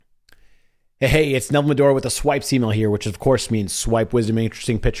Hey, it's Neville Medora with a Swipes email here, which of course means swipe wisdom,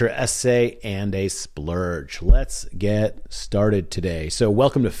 interesting picture, essay, and a splurge. Let's get started today. So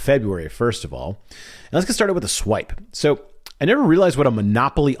welcome to February, first of all. And let's get started with a swipe. So I never realized what a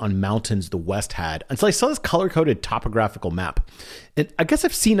monopoly on mountains the West had until I saw this color-coded topographical map. And I guess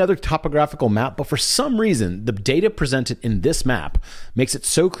I've seen other topographical map, but for some reason, the data presented in this map makes it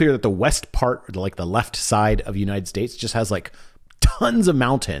so clear that the west part, like the left side of the United States, just has like tons of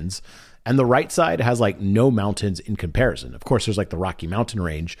mountains. And the right side has like no mountains in comparison. Of course, there's like the Rocky Mountain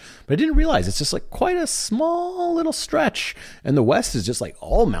range, but I didn't realize it's just like quite a small little stretch. And the West is just like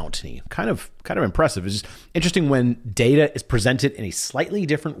all mountainy, kind of impressive. It's just interesting when data is presented in a slightly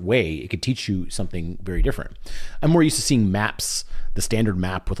different way. It could teach you something very different. I'm more used to seeing maps, the standard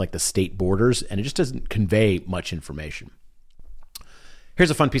map with like the state borders, and it just doesn't convey much information. Here's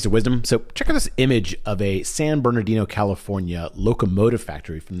a fun piece of wisdom. So check out this image of a San Bernardino, California locomotive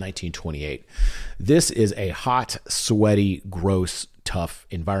factory from 1928. This is a hot, sweaty, gross, tough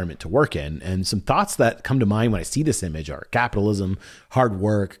environment to work in. And some thoughts that come to mind when I see this image are capitalism, hard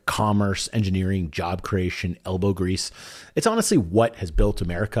work, commerce, engineering, job creation, elbow grease. It's honestly what has built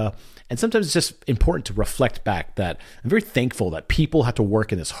America. And sometimes it's just important to reflect back that I'm very thankful that people have to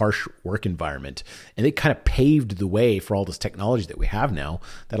work in this harsh work environment. And they kind of paved the way for all this technology that we have now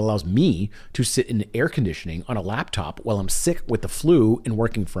that allows me to sit in air conditioning on a laptop while I'm sick with the flu and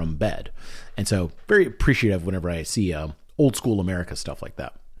working from bed. And so very appreciative whenever I see old school America stuff like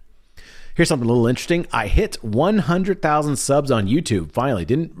that. Here's something a little interesting. I hit 100,000 subs on YouTube. Finally,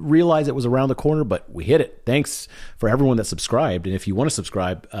 didn't realize it was around the corner, but we hit it. Thanks for everyone that subscribed. And if you want to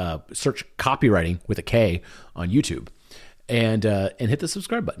subscribe, search copywriting with a K on YouTube and hit the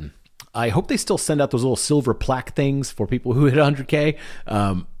subscribe button. I hope they still send out those little silver plaque things for people who hit 100K.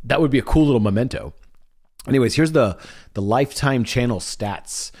 That would be a cool little memento. Anyways, here's the lifetime channel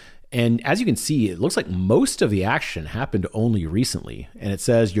stats. And as you can see, it looks like most of the action happened only recently. And it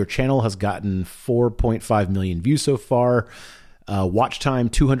says your channel has gotten 4.5 million views so far. Watch time,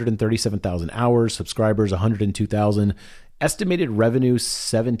 237,000 hours. Subscribers, 102,000. Estimated revenue,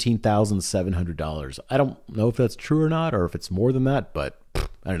 $17,700. I don't know if that's true or not, or if it's more than that, but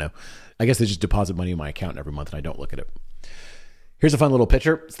I don't know. I guess they just deposit money in my account every month and I don't look at it. Here's a fun little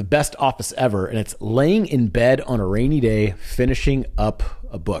picture. It's the best office ever, and it's laying in bed on a rainy day, finishing up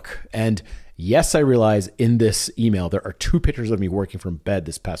a book. And yes, I realize in this email, there are two pictures of me working from bed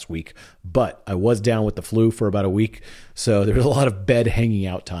this past week, but I was down with the flu for about a week. So there was a lot of bed hanging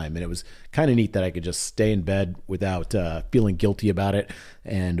out time, and it was kind of neat that I could just stay in bed without feeling guilty about it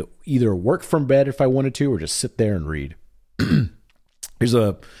and either work from bed if I wanted to, or just sit there and read. Here's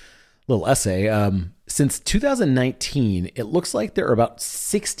a little essay. Since 2019, it looks like there are about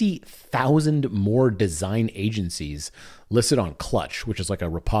 60,000 more design agencies listed on Clutch, which is like a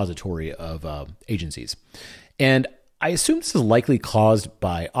repository of agencies. And I assume this is likely caused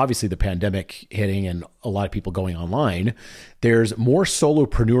by, obviously, the pandemic hitting and a lot of people going online. There's more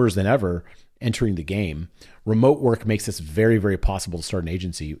solopreneurs than ever entering the game. Remote work makes this very, very possible to start an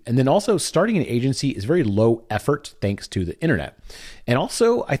agency. And then also starting an agency is very low effort thanks to the internet. And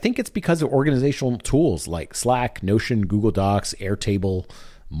also, I think it's because of organizational tools like Slack, Notion, Google Docs, Airtable,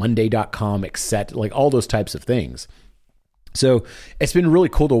 Monday.com, etc., like all those types of things. So it's been really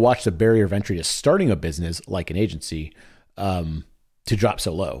cool to watch the barrier of entry to starting a business like an agency to drop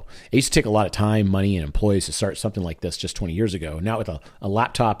so low. It used to take a lot of time, money, and employees to start something like this just 20 years ago. Now with a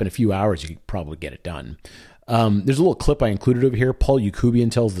laptop in a few hours, you could probably get it done. There's a little clip I included over here. Paul Yakubian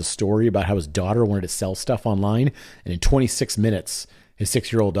tells the story about how his daughter wanted to sell stuff online. And in 26 minutes, his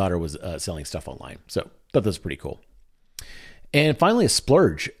 6-year-old daughter was selling stuff online. So I thought that was pretty cool. And finally, a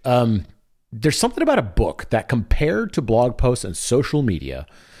splurge. There's something about a book that compared to blog posts and social media,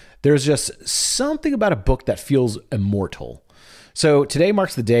 there's just something about a book that feels immortal. So today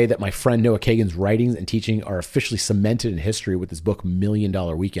marks the day that my friend Noah Kagan's writings and teaching are officially cemented in history with his book, $1 Million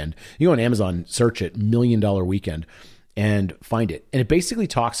Weekend. You go on Amazon, search it, $1 Million Weekend, and find it. And it basically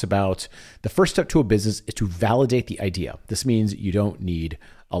talks about the first step to a business is to validate the idea. This means you don't need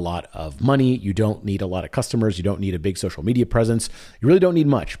a lot of money. You don't need a lot of customers. You don't need a big social media presence. You really don't need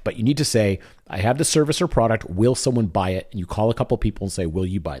much, but you need to say, I have the service or product. Will someone buy it? And you call a couple people and say, will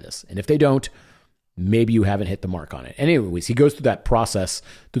you buy this? And if they don't, maybe you haven't hit the mark on it. Anyways, he goes through that process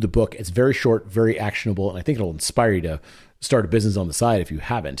through the book. It's very short, very actionable, and I think it'll inspire you to start a business on the side if you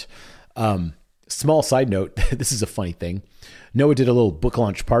haven't. Small side note, this is a funny thing. Noah did a little book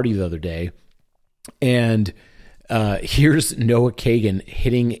launch party the other day, and here's Noah Kagan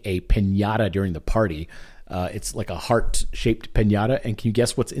hitting a piñata during the party. It's like a heart-shaped pinata, and can you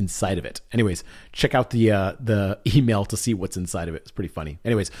guess what's inside of it? Anyways, check out the email to see what's inside of it. It's pretty funny.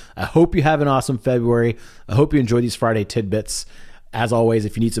 Anyways, I hope you have an awesome February. I hope you enjoy these Friday tidbits. As always,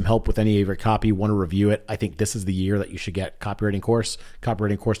 if you need some help with any of your copy, want to review it, I think this is the year that you should get Copywriting Course,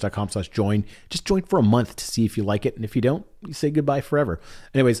 copywritingcourse.com/join. Just join for a month to see if you like it. And if you don't, you say goodbye forever.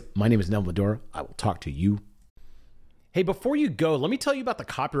 Anyways, my name is Neville Medora. I will talk to you. Hey, before you go, let me tell you about the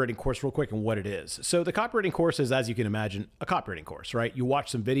copywriting course real quick and what it is. So the copywriting course is, as you can imagine, a copywriting course, right? You watch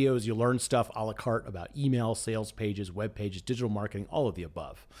some videos, you learn stuff a la carte about email, sales pages, web pages, digital marketing, all of the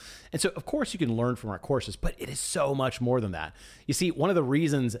above. And so, of course, you can learn from our courses, but it is so much more than that. You see, one of the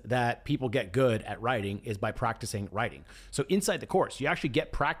reasons that people get good at writing is by practicing writing. So inside the course, you actually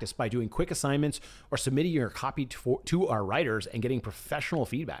get practice by doing quick assignments or submitting your copy to our writers and getting professional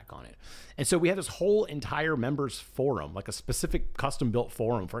feedback on it. And so we have this whole entire members forum, like a specific custom-built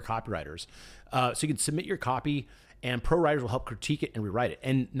forum for copywriters. So you can submit your copy, and pro writers will help critique it and rewrite it.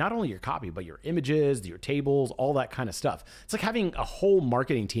 And not only your copy, but your images, your tables, all that kind of stuff. It's like having a whole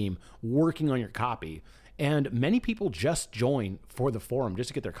marketing team working on your copy. And many people just join for the forum just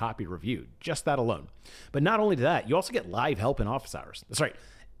to get their copy reviewed, just that alone. But not only that, you also get live help in office hours. That's right.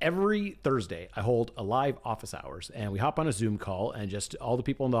 Every Thursday, I hold a live office hours, and we hop on a Zoom call, and just all the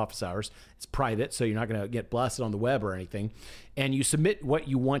people in the office hours. It's private, so you're not going to get blasted on the web or anything. And you submit what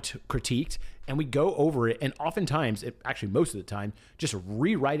you want critiqued, and we go over it. And oftentimes, actually most of the time, just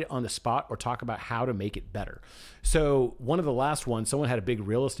rewrite it on the spot or talk about how to make it better. So one of the last ones, someone had a big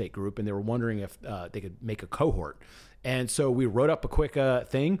real estate group, and they were wondering if they could make a cohort. And so we wrote up a quick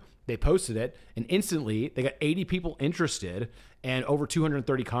thing. They posted it, and instantly they got 80 people interested and over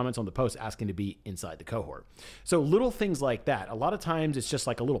 230 comments on the post asking to be inside the cohort. So little things like that. A lot of times it's just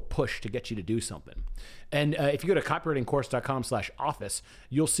like a little push to get you to do something. And if you go to copywritingcourse.com/office,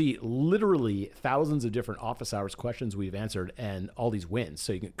 you'll see literally thousands of different office hours questions we've answered and all these wins.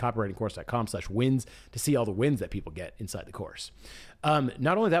 So you can copywritingcourse.com/wins to see all the wins that people get inside the course.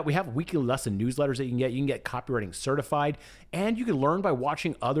 Not only that, we have weekly lesson newsletters that you can get. You can get copywriting certified, and you can learn by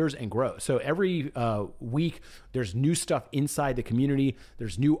watching others and grow. So every week, there's new stuff inside the community.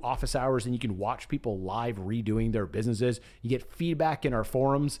 There's new office hours, and you can watch people live redoing their businesses. You get feedback in our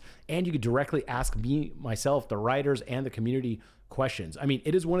forums, and you can directly ask me, myself, the writers, and the community questions. I mean,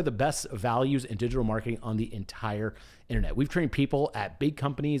 it is one of the best values in digital marketing on the entire internet. We've trained people at big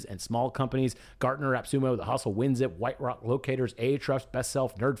companies and small companies, Gartner, AppSumo, The Hustle, WinZip, White Rock Locators, Ahrefs, Best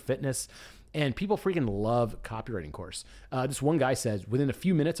Self, Nerd Fitness, and people freaking love copywriting course. This one guy says, within a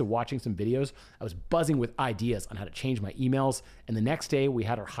few minutes of watching some videos, I was buzzing with ideas on how to change my emails. And the next day we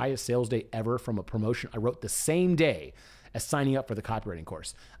had our highest sales day ever from a promotion I wrote the same day as signing up for the copywriting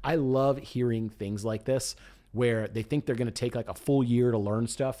course. I love hearing things like this, where they think they're going to take like a full year to learn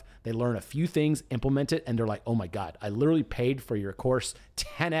stuff. They learn a few things, implement it, and they're like, oh my God, I literally paid for your course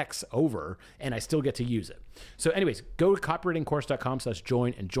 10x over, and I still get to use it. So anyways, go to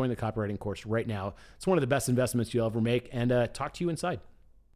copywritingcourse.com/join and join the copywriting course right now. It's one of the best investments you'll ever make, and talk to you inside.